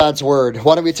God's Word.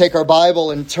 Why don't we take our Bible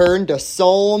and turn to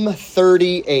Psalm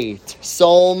 38.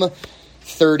 Psalm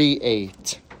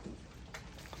 38.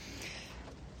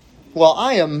 Well,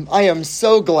 I am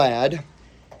so glad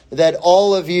that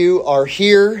all of you are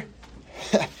here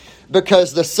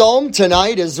because the Psalm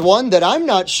tonight is one that I'm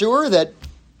not sure that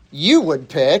you would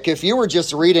pick if you were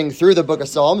just reading through the book of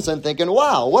Psalms and thinking,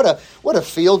 wow, what a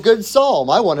feel-good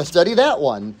psalm. I want to study that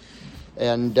one.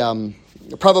 And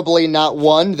probably not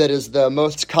one that is the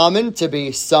most common to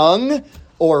be sung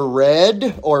or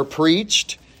read or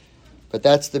preached. But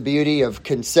that's the beauty of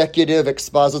consecutive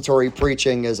expository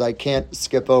preaching, is I can't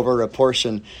skip over a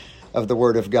portion of the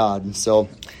Word of God. So,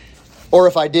 or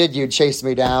if I did, you'd chase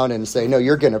me down and say, no,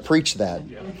 you're going to preach that.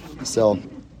 So,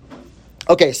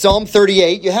 okay, Psalm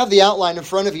 38. You have the outline in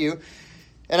front of you.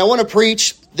 And I want to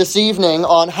preach this evening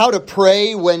on how to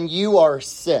pray when you are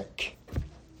sick.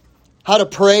 How to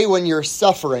pray when you're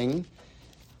suffering,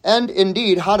 and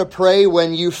indeed, how to pray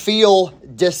when you feel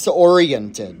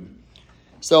disoriented.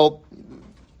 So,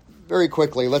 very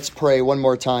quickly, let's pray one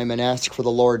more time and ask for the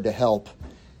Lord to help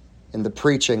in the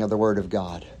preaching of the Word of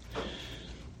God.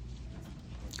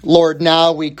 Lord,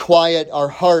 now we quiet our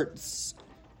hearts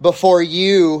before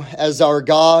you as our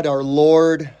God, our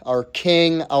Lord, our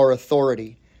King, our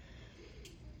authority.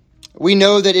 We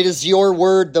know that it is your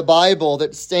word, the Bible,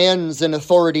 that stands in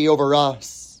authority over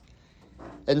us.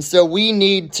 And so we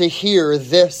need to hear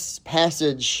this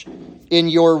passage in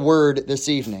your word this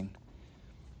evening.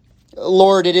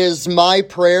 Lord, it is my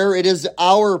prayer, it is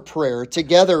our prayer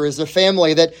together as a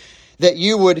family that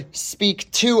you would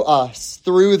speak to us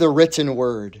through the written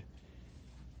word.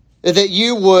 That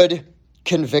you would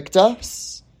convict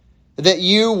us. That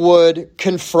you would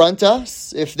confront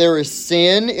us if there is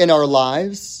sin in our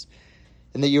lives.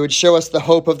 And that you would show us the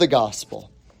hope of the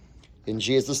gospel. In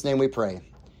Jesus' name we pray.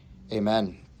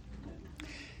 Amen.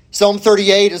 Psalm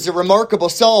 38 is a remarkable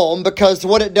psalm because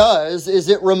what it does is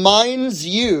it reminds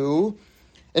you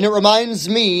and it reminds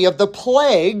me of the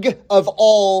plague of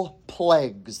all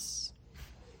plagues.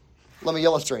 Let me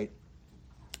illustrate.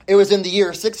 It was in the year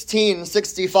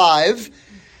 1665,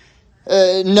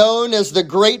 known as the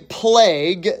Great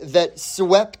Plague that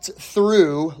swept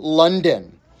through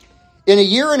London. In a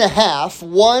year and a half,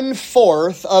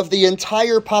 1/4 of the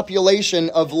entire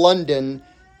population of London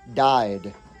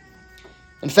died.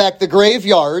 In fact, the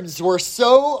graveyards were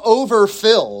so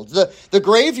overfilled, the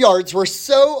graveyards were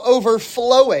so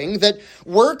overflowing that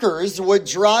workers would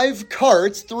drive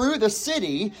carts through the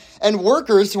city and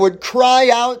workers would cry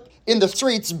out in the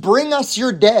streets, "Bring us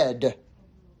your dead.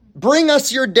 Bring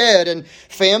us your dead." And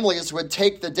families would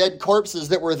take the dead corpses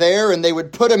that were there and they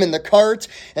would put them in the cart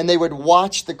and they would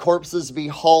watch the corpses be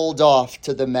hauled off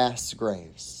to the mass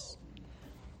graves.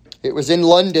 It was in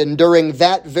London during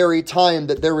that very time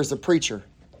that there was a preacher.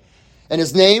 And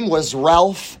his name was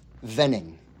Ralph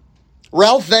Venning.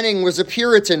 Ralph Venning was a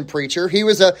Puritan preacher. He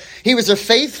was a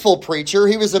faithful preacher.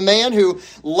 He was a man who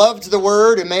loved the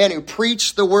word, a man who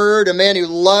preached the word, a man who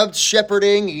loved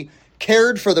shepherding. He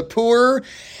cared for the poor.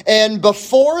 And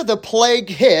before the plague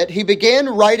hit, he began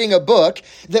writing a book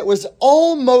that was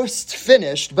almost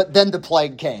finished, but then the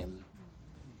plague came.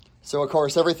 So, of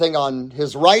course, everything on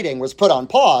his writing was put on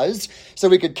pause so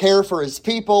he could care for his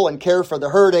people and care for the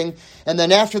hurting. And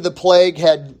then after the plague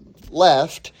had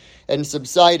left and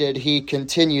subsided, he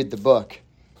continued the book.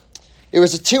 It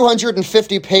was a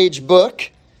 250-page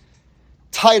book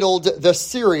titled The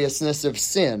Seriousness of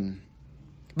Sin.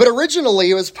 But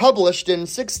originally it was published in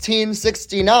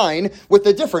 1669 with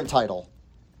a different title.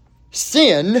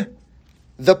 Sin,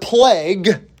 the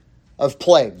Plague of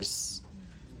Plagues.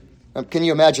 Can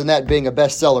you imagine that being a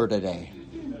bestseller today?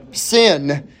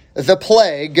 Sin, the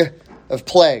Plague of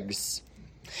Plagues.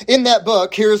 In that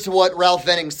book, here's what Ralph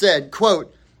Venning said,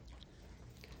 quote,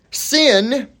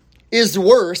 "Sin is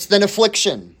worse than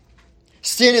affliction.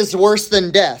 Sin is worse than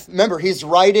death." Remember, he's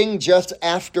writing just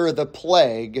after the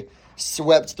plague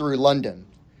swept through London.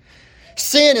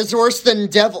 "Sin is worse than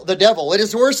the devil. It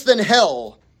is worse than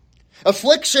hell.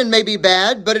 Affliction may be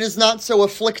bad, but it is not so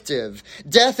afflictive.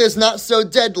 Death is not so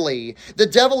deadly. The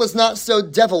devil is not so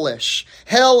devilish.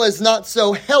 Hell is not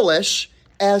so hellish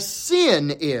as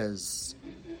sin is.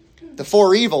 The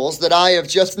four evils that I have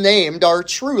just named are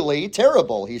truly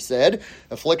terrible," he said.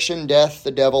 Affliction, death, the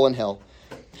devil, and hell.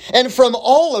 "And from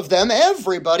all of them,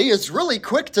 everybody is really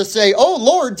quick to say, 'Oh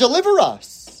Lord, deliver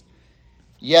us.'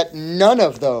 Yet none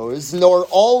of those, nor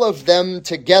all of them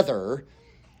together,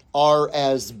 are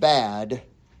as bad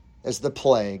as the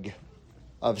plague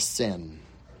of sin."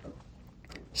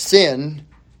 Sin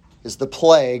is the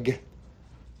plague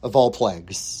of all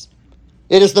plagues.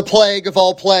 It is the plague of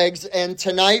all plagues, and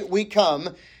tonight we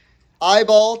come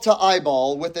eyeball to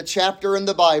eyeball with the chapter in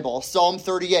the Bible, Psalm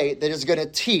 38, that is going to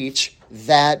teach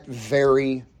that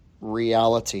very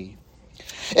reality.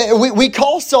 We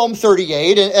call Psalm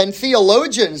 38, and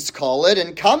theologians call it,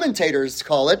 and commentators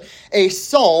call it, a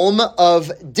psalm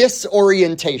of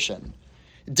disorientation.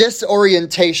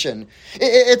 Disorientation.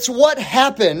 It's what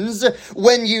happens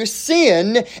when you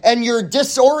sin and you're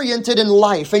disoriented in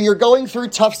life and you're going through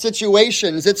tough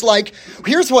situations. It's like,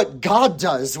 here's what God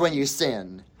does when you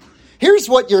sin. Here's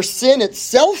what your sin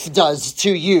itself does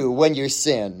to you when you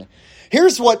sin.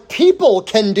 Here's what people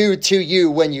can do to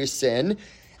you when you sin.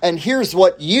 And here's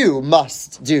what you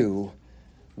must do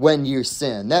when you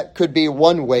sin. That could be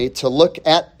one way to look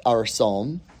at our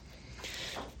psalm.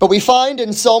 But we find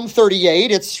in Psalm 38,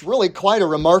 it's really quite a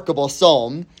remarkable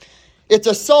psalm. It's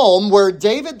a psalm where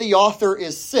David, the author,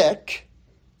 is sick,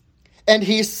 and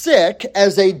he's sick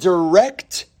as a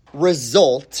direct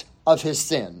result of his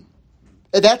sin.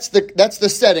 That's the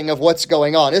setting of what's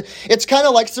going on. It's kind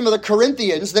of like some of the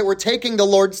Corinthians that were taking the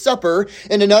Lord's Supper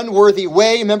in an unworthy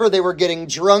way. Remember, they were getting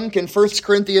drunk in 1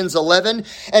 Corinthians 11.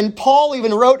 And Paul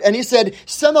even wrote, and he said,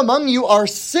 some among you are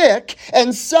sick,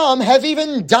 and some have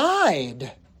even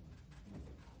died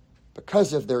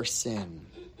because of their sin.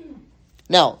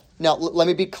 Now, let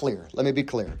me be clear.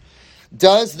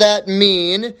 Does that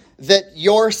mean that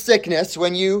your sickness,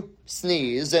 when you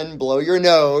sneeze and blow your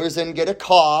nose and get a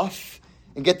cough,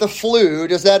 and get the flu,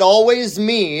 does that always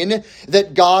mean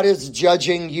that God is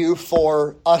judging you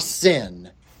for a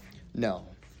sin? No.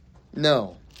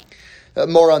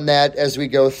 More on that as we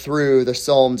go through the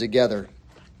psalm together.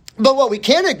 But what we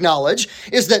can acknowledge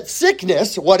is that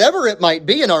sickness, whatever it might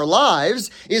be in our lives,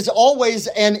 is always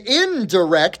an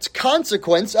indirect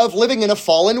consequence of living in a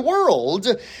fallen world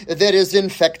that is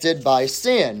infected by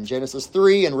sin. Genesis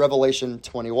 3 and Revelation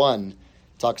 21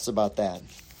 talks about that.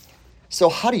 So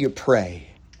how do you pray?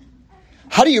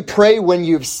 How do you pray when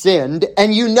you've sinned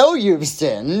and you know you've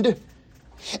sinned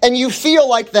and you feel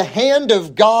like the hand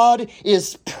of God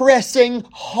is pressing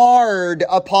hard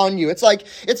upon you? It's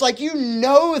like you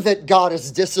know that God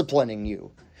is disciplining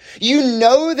you. You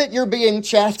know that you're being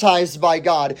chastised by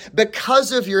God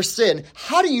because of your sin.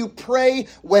 How do you pray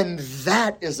when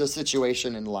that is a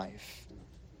situation in life?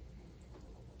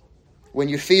 When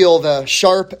you feel the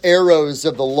sharp arrows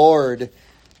of the Lord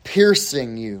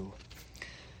piercing you.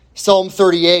 Psalm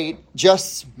 38,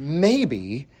 just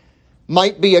maybe,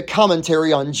 might be a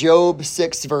commentary on Job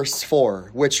 6, verse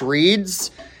 4, which reads,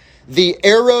 "The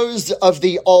arrows of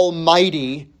the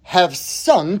Almighty have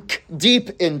sunk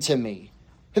deep into me."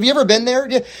 Have you ever been there?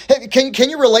 Can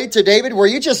you relate to David, where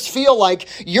you just feel like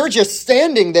you're just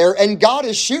standing there and God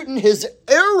is shooting his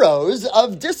arrows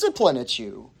of discipline at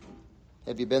you?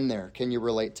 Have you been there? Can you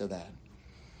relate to that?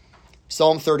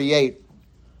 Psalm 38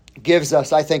 gives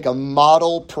us, I think, a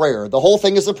model prayer. The whole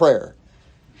thing is a prayer.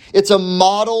 It's a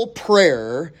model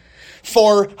prayer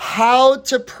for how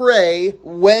to pray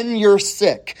when you're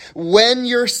sick, when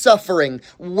you're suffering,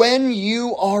 when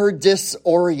you are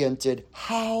disoriented.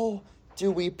 How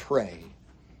do we pray?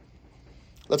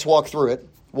 Let's walk through it.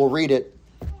 We'll read it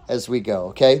as we go,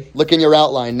 okay? Look in your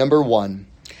outline. Number 1,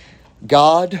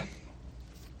 God,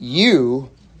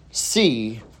 you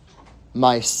see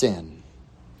my sin.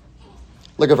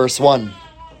 Look at verse 1.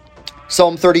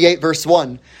 Psalm 38, verse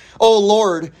 1. O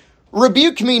Lord,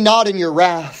 rebuke me not in your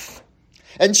wrath,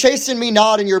 and chasten me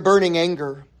not in your burning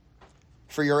anger.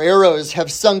 For your arrows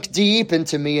have sunk deep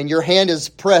into me, and your hand is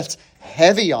pressed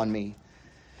heavy on me.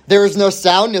 There is no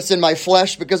soundness in my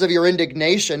flesh because of your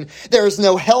indignation. There is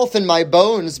no health in my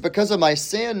bones because of my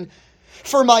sin.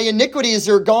 For my iniquities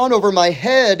are gone over my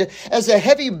head. As a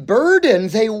heavy burden,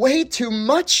 they weigh too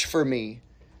much for me.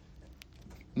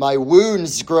 My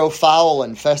wounds grow foul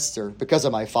and fester because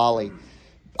of my folly.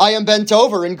 I am bent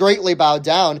over and greatly bowed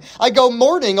down. I go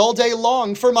mourning all day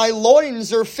long, for my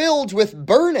loins are filled with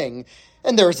burning,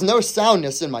 and there is no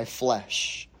soundness in my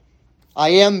flesh. I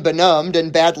am benumbed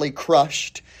and badly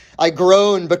crushed. I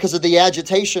groan because of the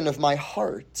agitation of my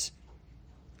heart.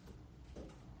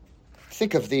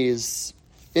 Think of these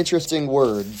interesting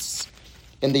words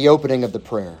in the opening of the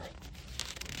prayer.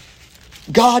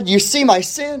 God, you see my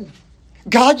sin.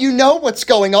 God, you know what's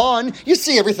going on. You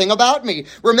see everything about me.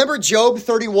 Remember Job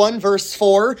 31, verse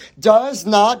 4? Does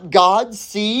not God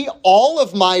see all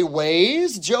of my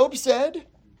ways, Job said?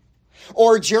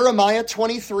 Or Jeremiah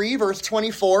 23, verse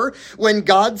 24, when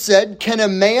God said, can a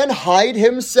man hide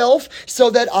himself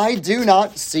so that I do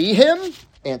not see him?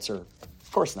 Answer,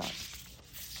 of course not.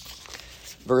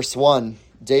 Verse 1,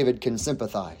 David can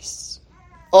sympathize.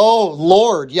 Oh,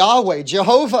 Lord, Yahweh,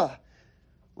 Jehovah,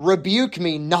 rebuke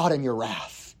me not in your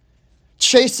wrath.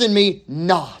 chasten me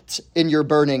not in your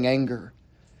burning anger.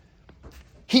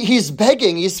 He's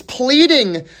begging, he's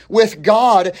pleading with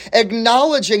God,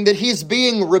 acknowledging that he's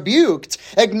being rebuked,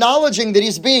 acknowledging that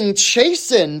he's being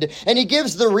chastened. And he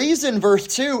gives the reason, verse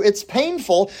 2, it's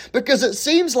painful because it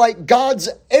seems like God's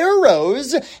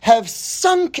arrows have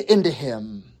sunk into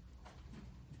him.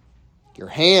 Your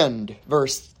hand,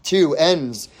 verse 2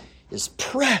 ends, is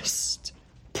pressed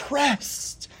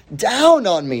down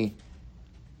on me.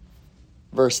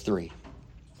 Verse 3.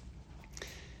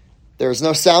 There is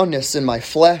no soundness in my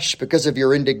flesh because of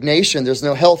your indignation. There's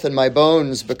no health in my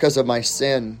bones because of my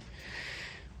sin.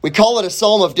 We call it a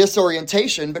psalm of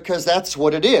disorientation because that's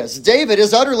what it is. David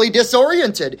is utterly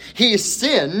disoriented. He's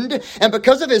sinned, and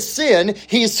because of his sin,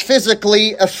 he's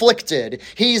physically afflicted.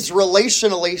 He's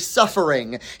relationally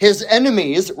suffering. His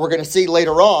enemies, we're going to see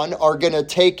later on, are going to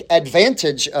take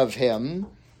advantage of him.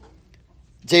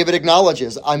 David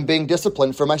acknowledges, I'm being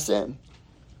disciplined for my sin.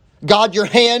 God, your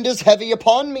hand is heavy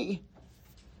upon me.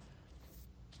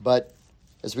 But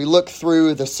as we look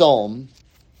through the psalm,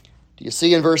 do you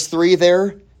see in verse 3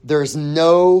 there? There's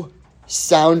no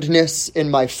soundness in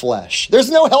my flesh.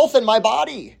 There's no health in my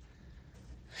body.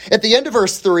 At the end of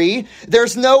verse 3,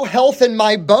 there's no health in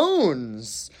my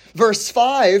bones. Verse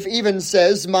 5 even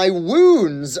says, my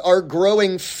wounds are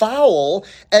growing foul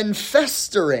and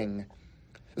festering.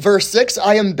 Verse 6,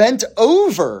 I am bent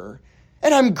over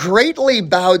and I'm greatly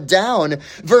bowed down.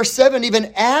 Verse 7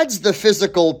 even adds the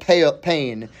physical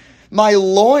pain. My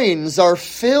loins are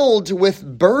filled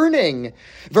with burning.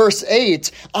 Verse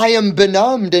 8, I am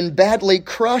benumbed and badly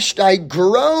crushed. I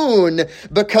groan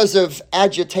because of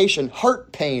agitation.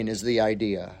 Heart pain is the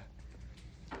idea.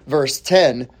 Verse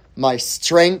 10, my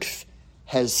strength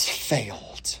has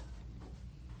failed.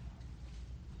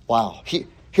 Wow.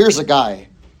 Here's a guy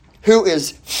who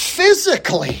is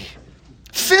physically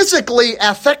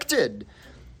affected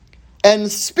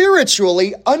and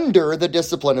spiritually under the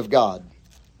discipline of God.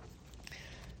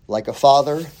 Like a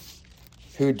father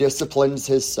who disciplines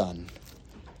his son,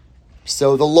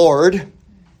 so the Lord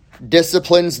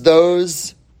disciplines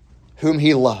those whom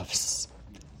he loves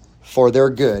for their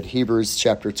good. Hebrews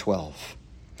chapter 12.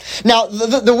 Now,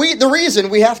 the reason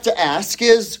we have to ask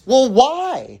is, well,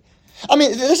 why? I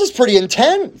mean, this is pretty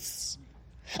intense.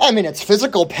 I mean, it's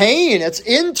physical pain. It's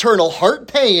internal heart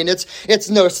pain. It's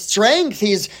no strength.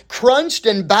 He's crunched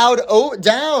and bowed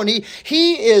down.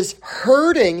 He is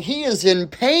hurting. He is in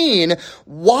pain.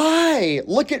 Why?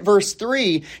 Look at verse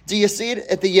 3. Do you see it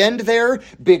at the end there?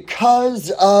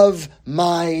 Because of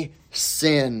my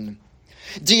sin.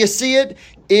 Do you see it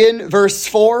in verse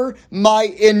 4? My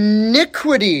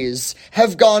iniquities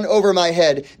have gone over my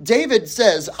head. David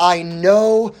says, I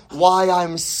know why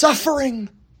I'm suffering.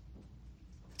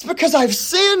 It's because I've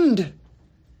sinned.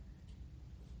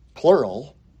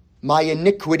 Plural, my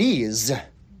iniquities.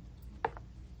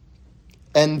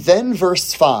 And then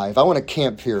verse 5. I want to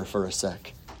camp here for a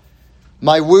sec.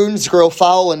 My wounds grow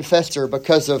foul and fester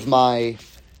because of my...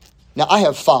 Now, I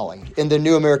have folly in the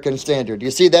New American Standard. Do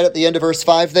you see that at the end of verse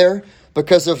 5 there?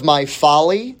 Because of my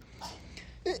folly.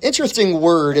 Interesting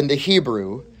word in the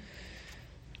Hebrew.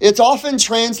 It's often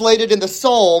translated in the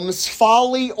Psalms,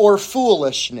 folly or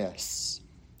foolishness.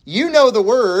 You know the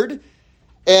word,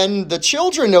 and the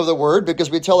children know the word because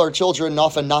we tell our children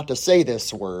often not to say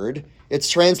this word. It's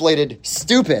translated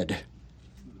stupid.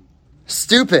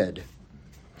 Stupid.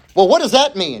 Well, what does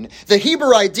that mean? The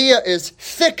Hebrew idea is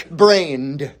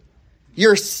thick-brained.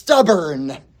 You're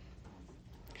stubborn.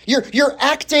 You're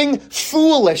acting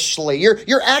foolishly.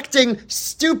 You're acting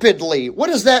stupidly. What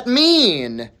does that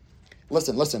mean?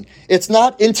 Listen. It's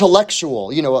not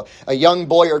intellectual. You know, a young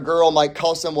boy or girl might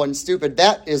call someone stupid.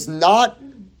 That is not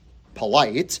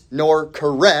polite, nor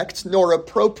correct, nor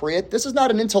appropriate. This is not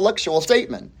an intellectual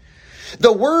statement.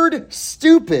 The word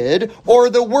stupid or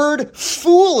the word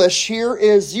foolish here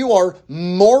is you are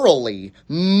morally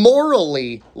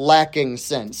lacking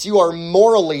sense. You are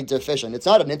morally deficient. It's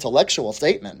not an intellectual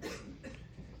statement.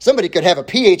 Somebody could have a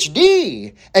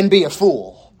PhD and be a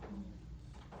fool.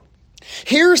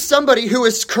 Here's somebody who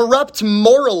is corrupt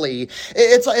morally.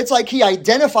 It's like he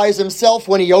identifies himself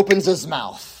when he opens his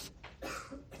mouth.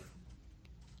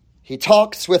 He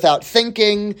talks without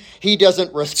thinking. He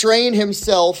doesn't restrain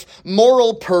himself.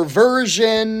 Moral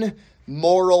perversion,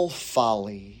 moral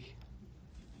folly.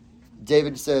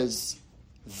 David says,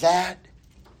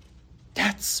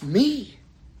 that's me.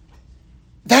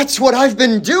 That's what I've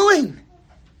been doing.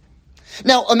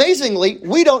 Now, amazingly,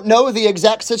 we don't know the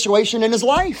exact situation in his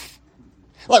life.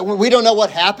 Like, we don't know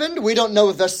what happened. We don't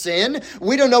know the sin.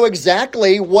 We don't know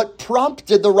exactly what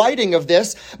prompted the writing of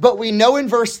this. But we know in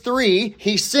verse 3,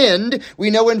 he sinned. We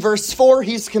know in verse 4,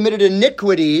 he's committed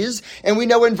iniquities. And we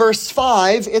know in verse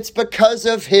 5, it's because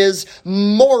of his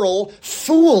moral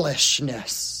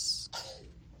foolishness.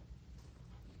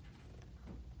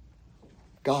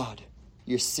 God,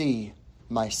 you see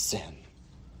my sin.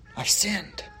 I've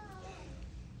sinned.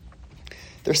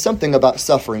 There's something about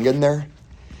suffering, isn't there?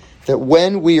 That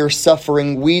when we are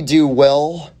suffering, we do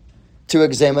well to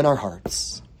examine our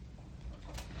hearts.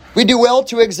 We do well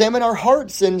to examine our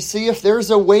hearts and see if there's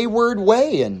a wayward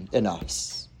way in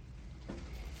us.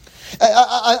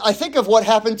 I think of what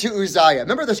happened to Uzziah.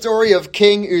 Remember the story of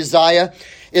King Uzziah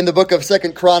in the book of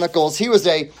 2 Chronicles? He was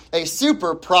a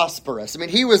super prosperous. I mean,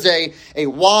 he was a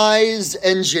wise,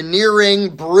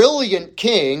 engineering, brilliant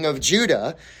king of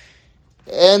Judah.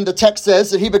 And the text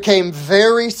says that he became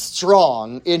very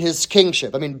strong in his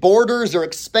kingship. I mean, borders are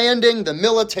expanding. The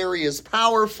military is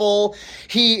powerful.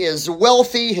 He is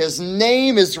wealthy. His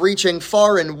name is reaching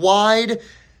far and wide.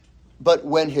 But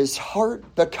when his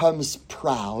heart becomes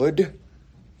proud,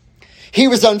 he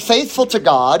was unfaithful to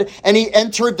God, and he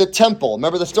entered the temple.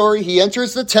 Remember the story? He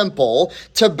enters the temple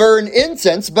to burn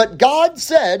incense, but God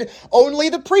said only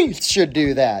the priest should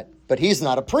do that. But he's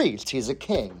not a priest. He's a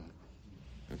king.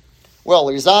 Well,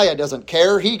 Uzziah doesn't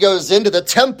care. He goes into the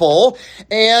temple,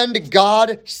 and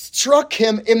God struck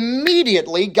him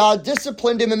immediately. God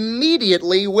disciplined him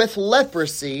immediately with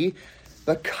leprosy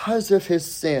because of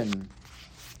his sin.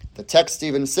 The text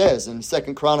even says in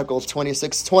 2 Chronicles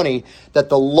 26:20 that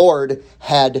the Lord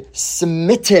had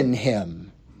smitten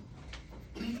him.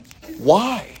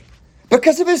 Why?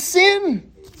 Because of his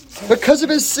sin. Because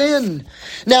of his sin.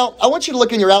 Now, I want you to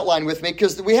look in your outline with me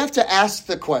because we have to ask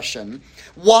the question,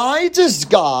 why does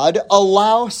God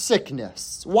allow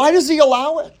sickness? Why does he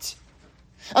allow it?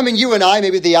 I mean, you and I,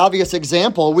 maybe the obvious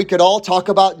example, we could all talk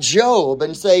about Job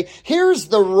and say, here's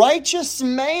the righteous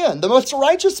man, the most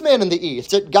righteous man in the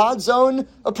East, at God's own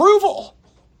approval.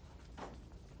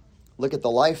 Look at the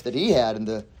life that he had and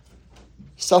the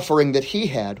suffering that he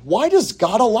had. Why does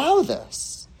God allow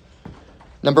this?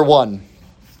 Number one,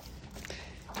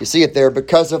 you see it there,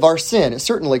 because of our sin. It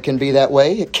certainly can be that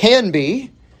way. It can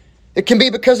be. It can be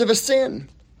because of a sin.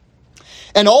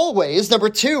 And always, number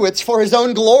two, it's for his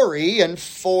own glory and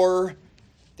for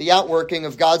the outworking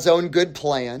of God's own good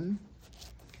plan.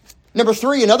 Number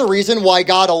three, another reason why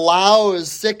God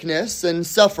allows sickness and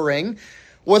suffering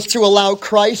was to allow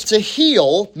Christ to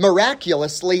heal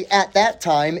miraculously at that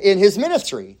time in his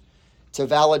ministry, to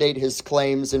validate his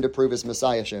claims and to prove his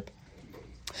messiahship.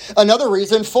 Another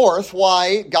reason, fourth,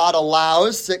 why God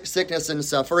allows sickness and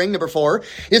suffering, number four,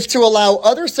 is to allow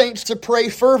other saints to pray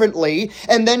fervently,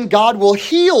 and then God will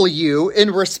heal you in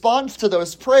response to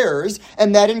those prayers,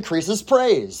 and that increases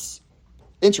praise.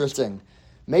 Interesting.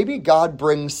 Maybe God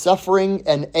brings suffering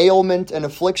and ailment and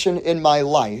affliction in my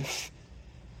life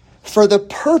for the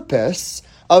purpose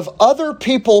of other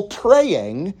people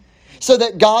praying so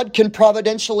that God can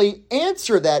providentially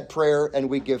answer that prayer, and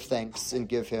we give thanks and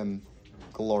give him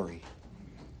glory.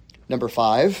 Number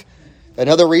five,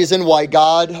 another reason why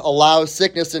God allows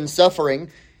sickness and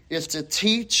suffering is to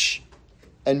teach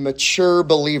and mature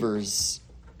believers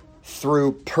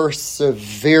through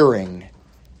persevering.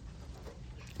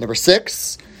 Number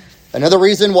six, another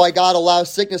reason why God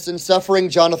allows sickness and suffering,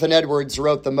 Jonathan Edwards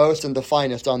wrote the most and the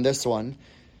finest on this one.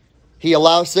 He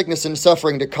allows sickness and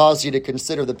suffering to cause you to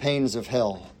consider the pains of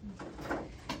hell.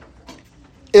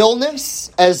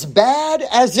 Illness, as bad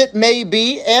as it may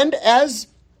be and as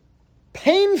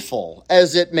painful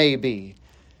as it may be,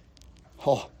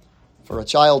 for a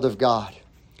child of God,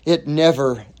 it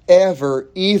never, ever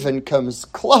even comes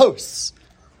close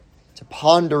to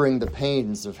pondering the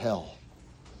pains of hell.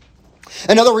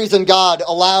 Another reason God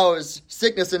allows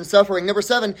sickness and suffering, number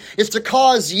seven, is to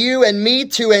cause you and me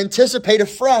to anticipate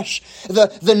afresh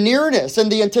the nearness and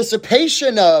the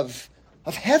anticipation of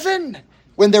heaven,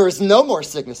 when there is no more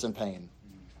sickness and pain.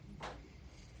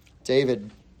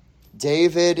 David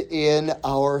in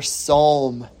our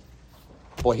psalm,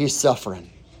 boy, he's suffering.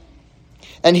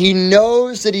 And he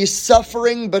knows that he's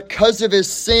suffering because of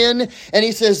his sin. And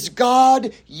he says,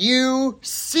 God, you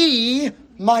see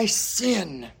my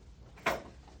sin.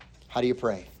 How do you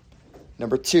pray?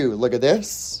 Number two, look at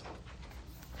this.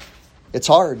 It's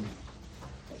hard.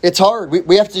 It's hard.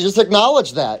 We have to just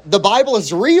acknowledge that. The Bible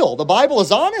is real. The Bible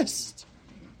is honest.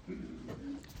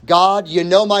 God, you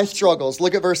know my struggles.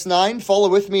 Look at verse 9. Follow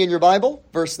with me in your Bible.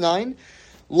 Verse 9.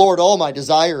 Lord, all my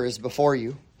desire is before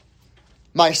you.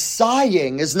 My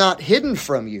sighing is not hidden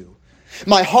from you.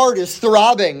 My heart is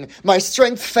throbbing, my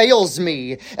strength fails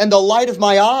me, and the light of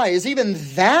my eyes, even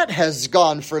that has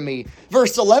gone from me.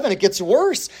 Verse 11, it gets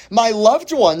worse. My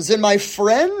loved ones and my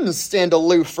friends stand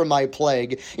aloof from my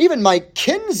plague. Even my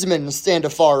kinsmen stand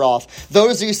afar off.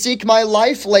 Those who seek my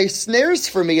life lay snares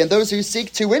for me, and those who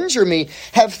seek to injure me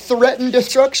have threatened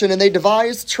destruction, and they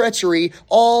devise treachery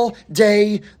all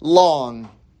day long.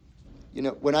 You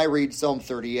know, when I read Psalm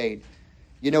 38,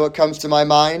 you know what comes to my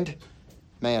mind?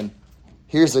 Man,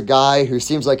 here's a guy who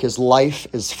seems like his life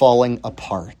is falling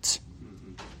apart.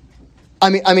 I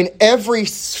mean, every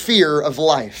sphere of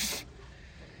life.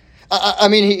 I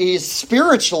mean, he's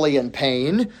spiritually in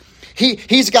pain.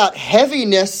 He's got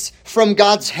heaviness from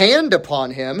God's hand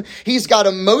upon him. He's got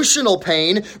emotional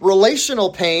pain,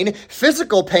 relational pain,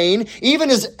 physical pain. Even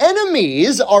his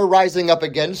enemies are rising up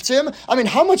against him. I mean,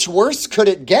 how much worse could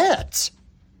it get?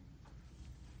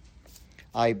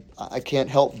 I can't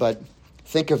help but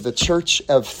think of the church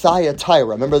of Thyatira.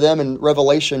 Remember them in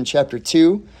Revelation chapter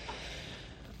 2?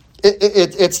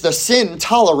 It's the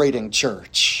sin-tolerating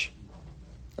church.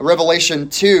 Revelation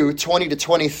 2, 20 to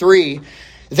 23,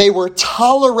 they were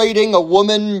tolerating a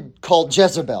woman called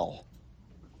Jezebel.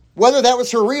 Whether that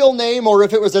was her real name or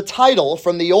if it was a title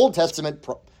from the Old Testament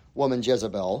woman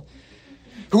Jezebel,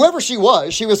 whoever she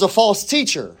was a false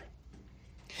teacher.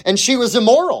 And she was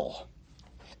immoral.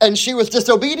 And she was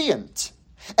disobedient.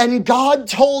 And God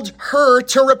told her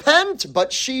to repent,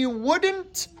 but she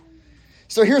wouldn't.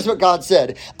 So here's what God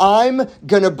said. I'm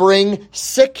going to bring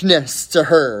sickness to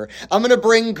her. I'm going to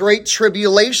bring great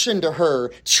tribulation to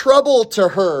her, trouble to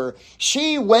her.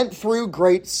 She went through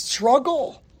great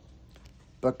struggle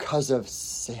because of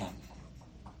sin.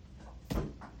 But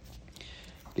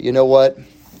you know what?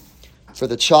 For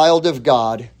the child of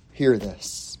God, hear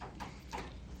this.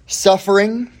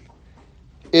 Suffering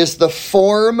is the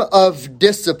form of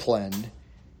discipline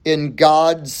in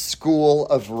God's school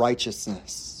of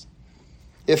righteousness.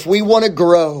 If we want to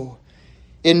grow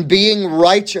in being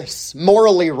righteous,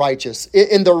 morally righteous,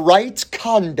 in the right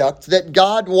conduct that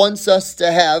God wants us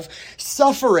to have,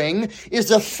 suffering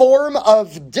is a form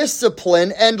of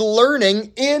discipline and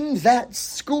learning in that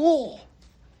school.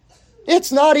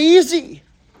 It's not easy,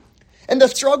 and the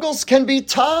struggles can be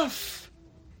tough.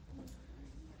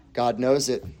 God knows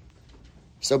it.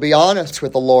 So be honest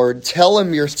with the Lord. Tell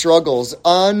him your struggles.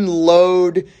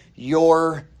 Unload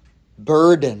your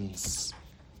burdens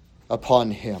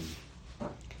upon him.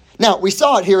 Now, we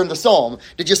saw it here in the Psalm.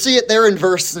 Did you see it there in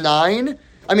verse 9?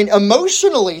 I mean,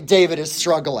 emotionally, David is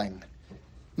struggling.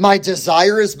 My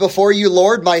desire is before you,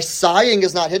 Lord. My sighing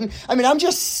is not hidden. I mean, I'm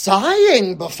just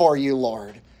sighing before you,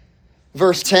 Lord.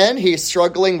 Verse 10, he's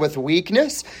struggling with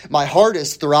weakness. My heart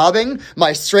is throbbing.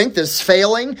 My strength is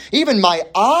failing. Even my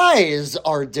eyes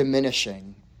are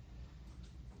diminishing.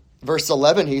 Verse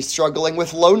 11, he's struggling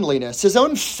with loneliness. His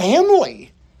own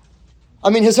family. I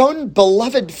mean, his own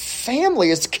beloved family,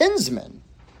 his kinsmen,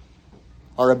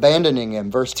 are abandoning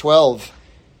him. Verse 12,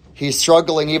 he's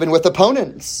struggling even with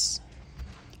opponents.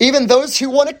 Even those who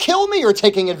want to kill me are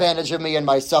taking advantage of me in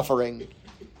my suffering.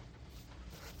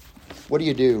 What do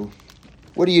you do?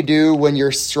 What do you do when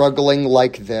you're struggling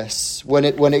like this? When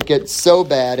it gets so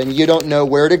bad and you don't know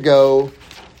where to go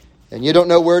and you don't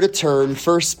know where to turn?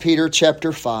 1 Peter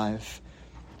chapter 5.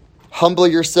 Humble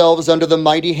yourselves under the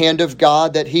mighty hand of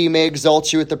God, that he may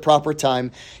exalt you at the proper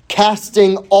time,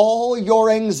 casting all your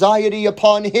anxiety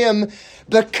upon him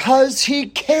because he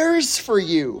cares for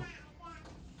you.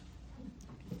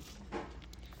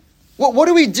 What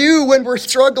do we do when we're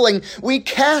struggling? We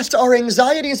cast our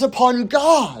anxieties upon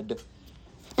God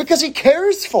because he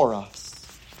cares for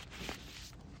us.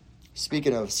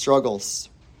 Speaking of struggles,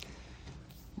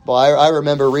 I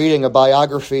remember reading a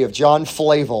biography of John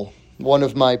Flavel, one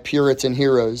of my Puritan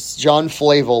heroes. John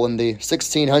Flavel in the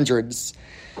 1600s.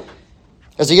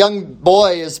 As a young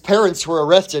boy, his parents were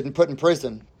arrested and put in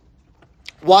prison.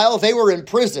 While they were in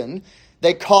prison,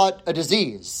 they caught a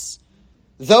disease.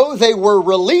 Though they were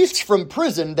released from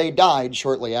prison, they died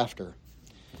shortly after.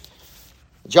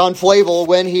 John Flavel,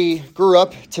 when he grew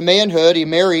up to manhood, he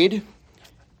married.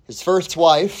 His first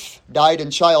wife died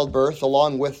in childbirth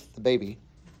along with the baby.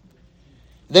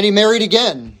 Then he married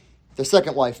again. The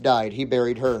second wife died. He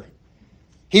buried her.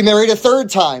 He married a third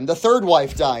time. The third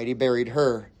wife died. He buried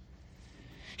her.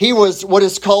 He was what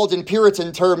is called in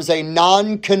Puritan terms a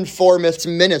nonconformist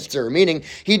minister, meaning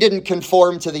he didn't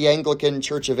conform to the Anglican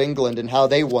Church of England and how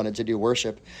they wanted to do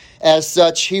worship. As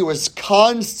such, he was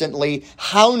constantly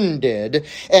hounded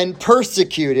and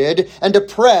persecuted and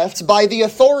oppressed by the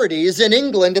authorities in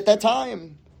England at that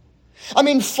time. I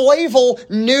mean, Flavel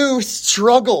knew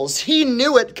struggles. He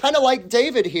knew it, kind of like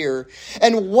David here.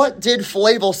 And what did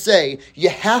Flavel say? You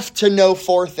have to know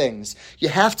 4 things. You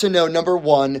have to know, number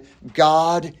 1,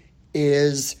 God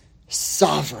is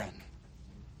sovereign.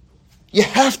 You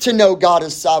have to know God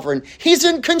is sovereign. He's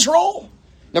in control.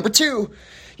 Number 2,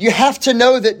 you have to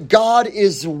know that God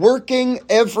is working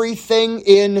everything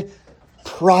in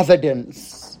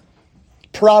providence.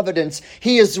 Providence.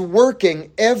 He is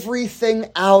working everything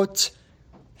out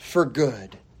for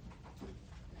good.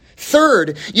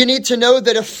 Third, you need to know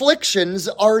that afflictions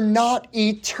are not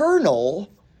eternal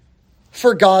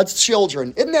for God's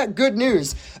children. Isn't that good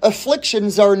news?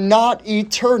 Afflictions are not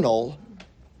eternal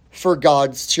for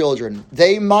God's children.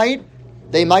 They might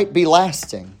be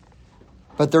lasting,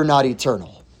 but they're not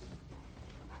eternal.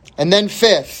 And then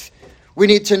fifth, we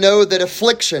need to know that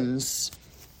afflictions,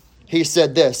 he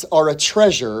said this, are a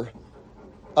treasure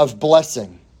of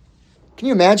blessing. Can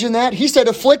you imagine that? He said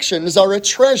afflictions are a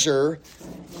treasure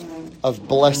of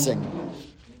blessing.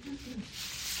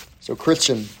 So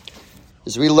Christian,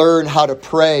 as we learn how to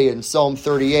pray in Psalm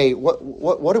 38,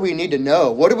 what do we need to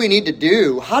know? What do we need to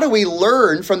do? How do we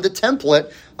learn from the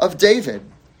template of David?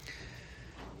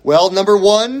 Well, number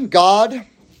 1, God,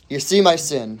 you see my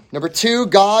sin. Number 2,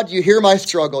 God, you hear my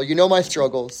struggle. You know my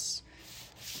struggles.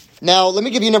 Now, let me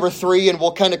give you number 3, and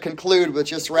we'll kind of conclude with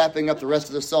just wrapping up the rest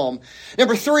of the psalm.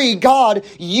 Number 3, God,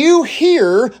 you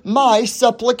hear my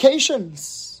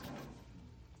supplications.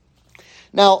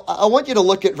 Now, I want you to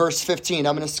look at verse 15.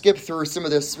 I'm going to skip through some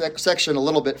of this section a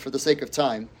little bit for the sake of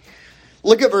time.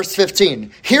 Look at verse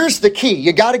 15. Here's the key.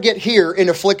 You got to get here in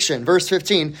affliction. Verse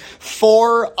 15.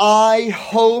 For I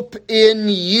hope in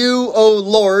you, O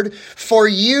Lord, for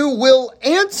you will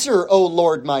answer, O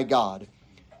Lord my God.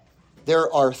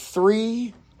 There are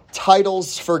 3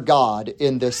 titles for God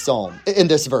in this psalm, in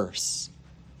this verse.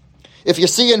 If you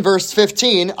see in verse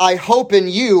 15, I hope in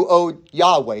you, O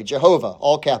Yahweh, Jehovah,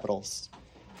 all capitals.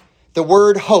 The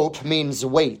word hope means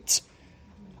wait.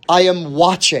 I am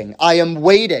watching. I am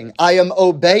waiting. I am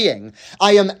obeying.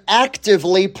 I am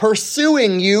actively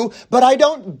pursuing you, but I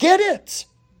don't get it.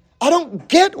 I don't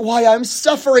get why I'm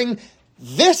suffering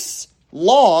this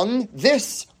long,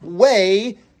 this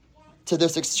way, to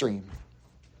this extreme.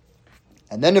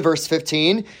 And then in verse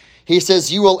 15, he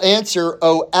says, you will answer,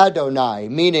 O Adonai,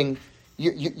 meaning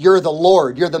you're the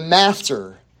Lord, you're the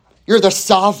master, you're the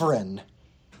sovereign.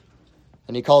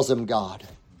 And he calls him God,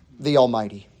 the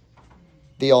Almighty,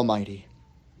 the Almighty.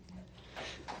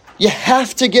 You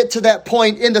have to get to that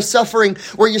point in the suffering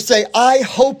where you say, I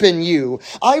hope in you.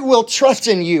 I will trust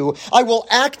in you. I will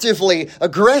actively,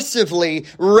 aggressively,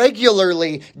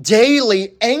 regularly,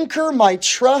 daily anchor my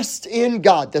trust in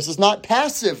God. This is not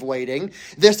passive waiting.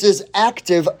 This is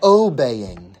active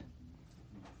obeying.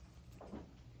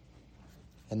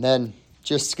 And then,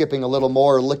 just skipping a little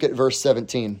more, look at verse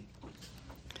 17.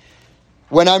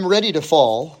 When I'm ready to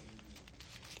fall,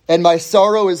 and my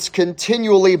sorrow is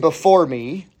continually before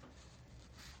me,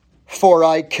 for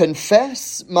I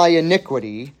confess my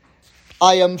iniquity,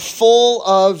 I am full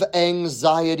of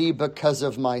anxiety because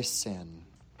of my sin.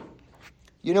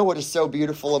 You know what is so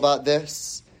beautiful about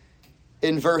this?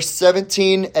 In verse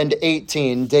 17 and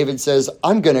 18, David says,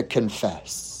 I'm going to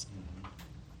confess.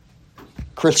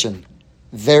 Christian,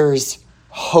 there's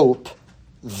hope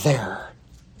there.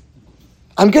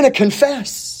 I'm going to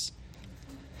confess.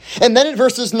 And then in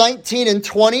verses 19 and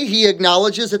 20, he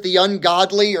acknowledges that the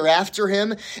ungodly are after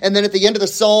him. And then at the end of the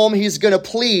psalm, he's going to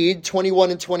plead,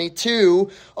 21 and 22,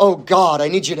 oh God, I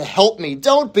need you to help me.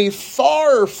 Don't be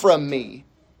far from me.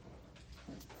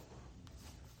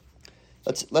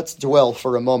 Let's dwell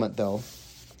for a moment, though,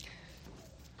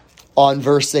 on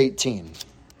verse 18.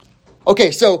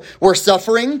 Okay, so we're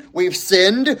suffering, we've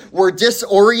sinned, we're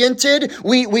disoriented,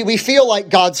 we feel like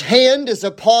God's hand is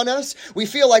upon us, we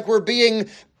feel like we're being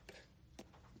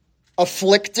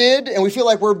afflicted, and we feel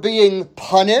like we're being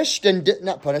punished, and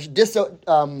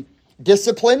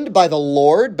disciplined by the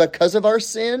Lord because of our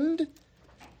sin.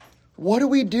 What do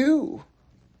we do?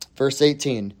 Verse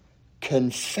 18,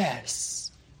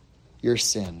 confess your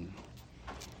sin.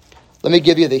 Let me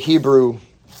give you the Hebrew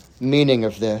meaning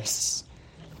of this,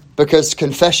 because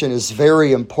confession is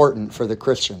very important for the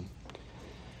Christian.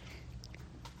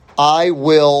 I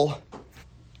will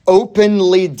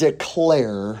openly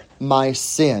declare my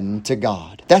sin to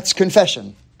God. That's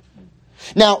confession.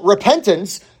 Now,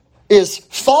 repentance is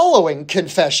following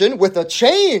confession with a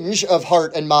change of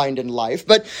heart and mind and life.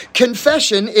 But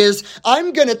confession is,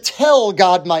 I'm going to tell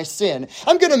God my sin.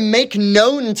 I'm going to make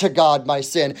known to God my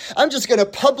sin. I'm just going to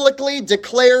publicly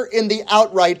declare in the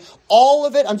outright all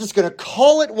of it. I'm just going to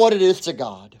call it what it is to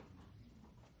God.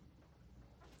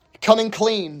 coming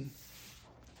clean.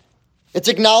 It's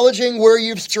acknowledging where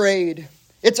you've strayed.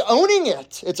 It's owning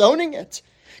it. It's owning it.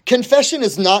 Confession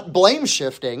is not blame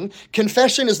shifting.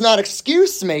 Confession is not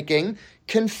excuse making.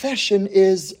 Confession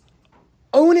is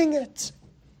owning it.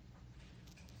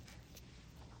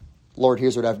 Lord,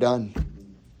 here's what I've done.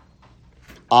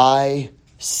 I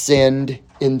sinned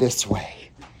in this way.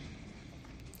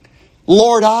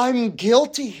 Lord, I'm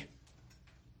guilty.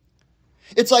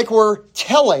 It's like we're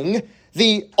telling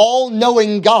the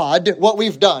all-knowing God what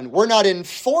we've done. We're not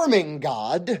informing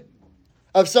God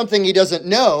of something he doesn't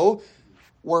know.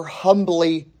 We're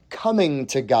humbly coming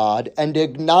to God and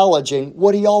acknowledging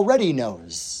what he already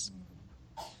knows.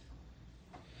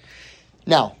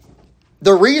 Now,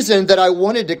 the reason that I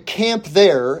wanted to camp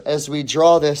there as we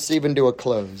draw this even to a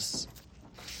close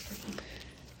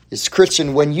is,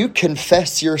 Christian, when you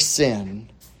confess your sin,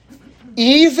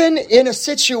 even in a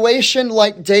situation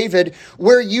like David,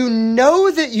 where you know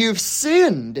that you've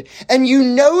sinned, and you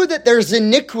know that there's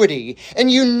iniquity, and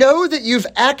you know that you've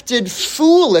acted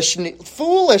foolishly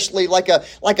like a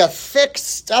thick,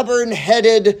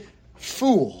 stubborn-headed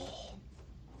fool.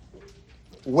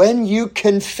 When you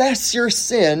confess your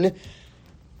sin,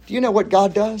 do you know what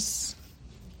God does?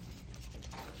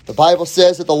 The Bible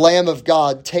says that the Lamb of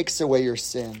God takes away your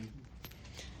sin.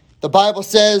 The Bible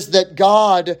says that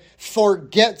God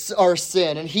forgets our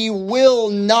sin, and he will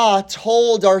not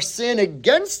hold our sin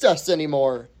against us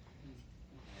anymore.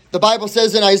 The Bible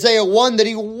says in Isaiah 1 that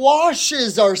he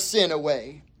washes our sin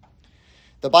away.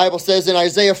 The Bible says in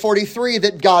Isaiah 43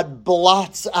 that God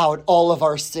blots out all of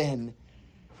our sin.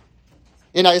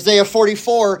 In Isaiah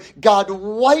 44, God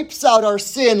wipes out our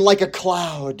sin like a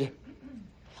cloud.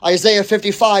 Isaiah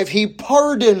 55, he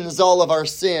pardons all of our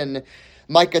sin.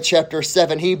 Micah chapter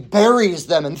 7, he buries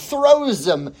them and throws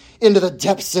them into the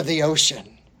depths of the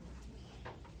ocean.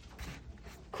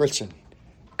 Christian,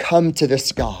 come to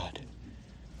this God.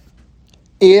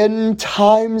 In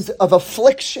times of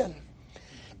affliction,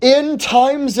 in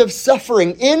times of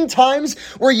suffering, in times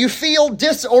where you feel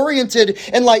disoriented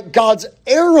and like God's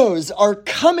arrows are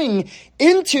coming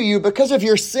into you because of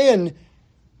your sin,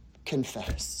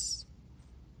 confess.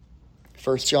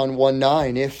 1 John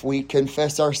 1:9, if we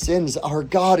confess our sins, our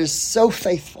God is so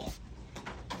faithful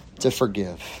to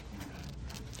forgive.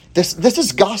 This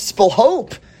is gospel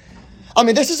hope. I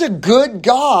mean, this is a good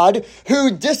God who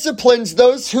disciplines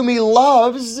those whom he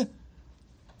loves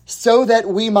so that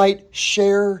we might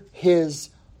share his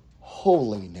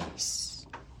holiness.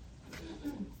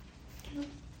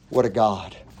 What a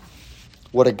God.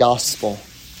 What a gospel.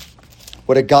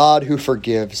 What a God who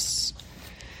forgives.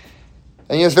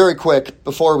 And it's very quick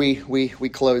before we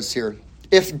close here.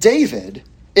 If David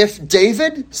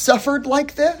suffered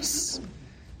like this,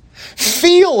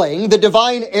 feeling the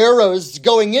divine arrows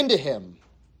going into him,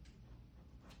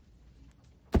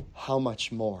 how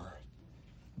much more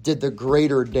did the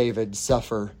greater David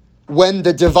suffer when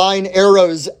the divine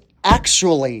arrows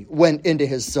actually went into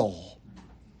his soul?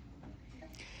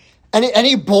 And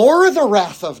he bore the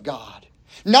wrath of God,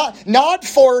 not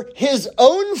for his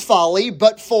own folly,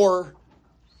 but for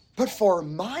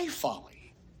my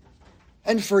folly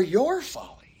and for your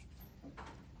folly.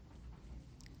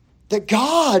 That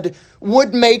God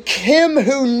would make him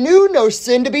who knew no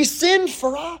sin to be sin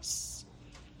for us.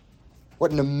 What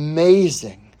an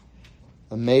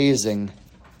amazing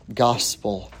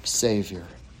gospel Savior.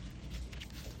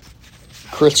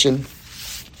 Christian,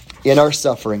 in our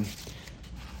suffering,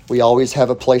 we always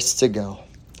have a place to go,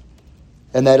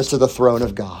 and that is to the throne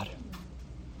of God.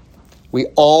 We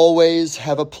always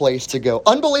have a place to go.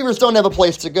 Unbelievers don't have a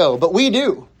place to go, but we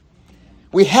do.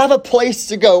 We have a place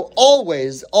to go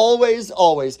always, always,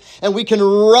 always, and we can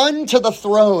run to the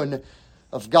throne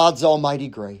of God's almighty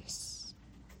grace.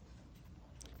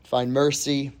 Find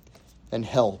mercy and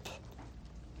help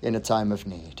in a time of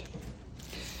need.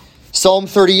 Psalm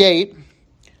 38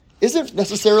 isn't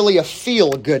necessarily a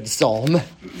feel-good psalm,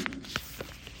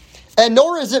 and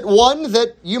nor is it one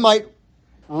that you might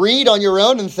read on your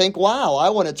own and think, wow, I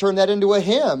want to turn that into a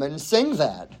hymn and sing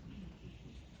that.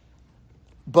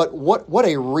 But what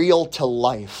a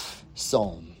real-to-life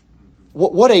psalm.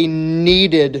 What a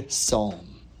needed psalm.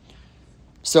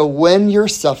 So when you're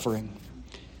suffering,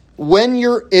 when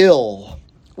you're ill,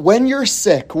 when you're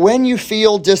sick, when you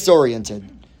feel disoriented,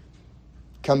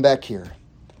 come back here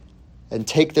and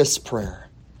take this prayer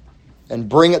and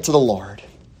bring it to the Lord.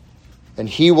 And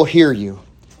he will hear you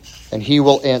and he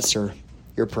will answer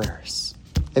your prayers.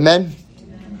 Amen?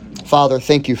 Amen. Father,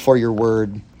 thank you for your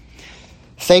word.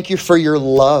 Thank you for your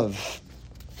love.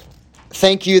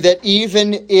 Thank you that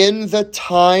even in the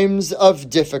times of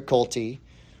difficulty,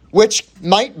 which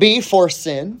might be for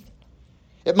sin,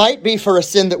 It might be for a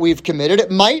sin that we've committed.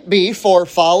 It might be for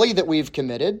folly that we've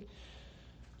committed.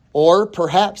 Or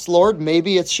perhaps, Lord,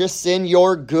 maybe it's just in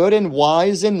your good and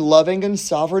wise and loving and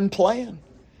sovereign plan.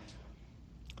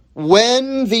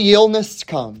 When the illness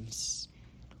comes,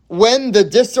 when the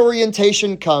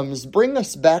disorientation comes, bring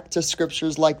us back to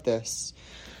scriptures like this,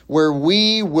 where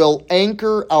we will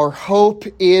anchor our hope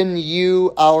in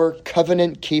you, our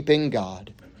covenant-keeping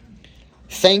God.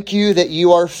 Thank you that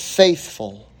you are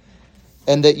faithful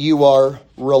and that you are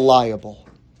reliable.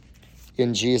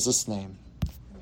 In Jesus' name.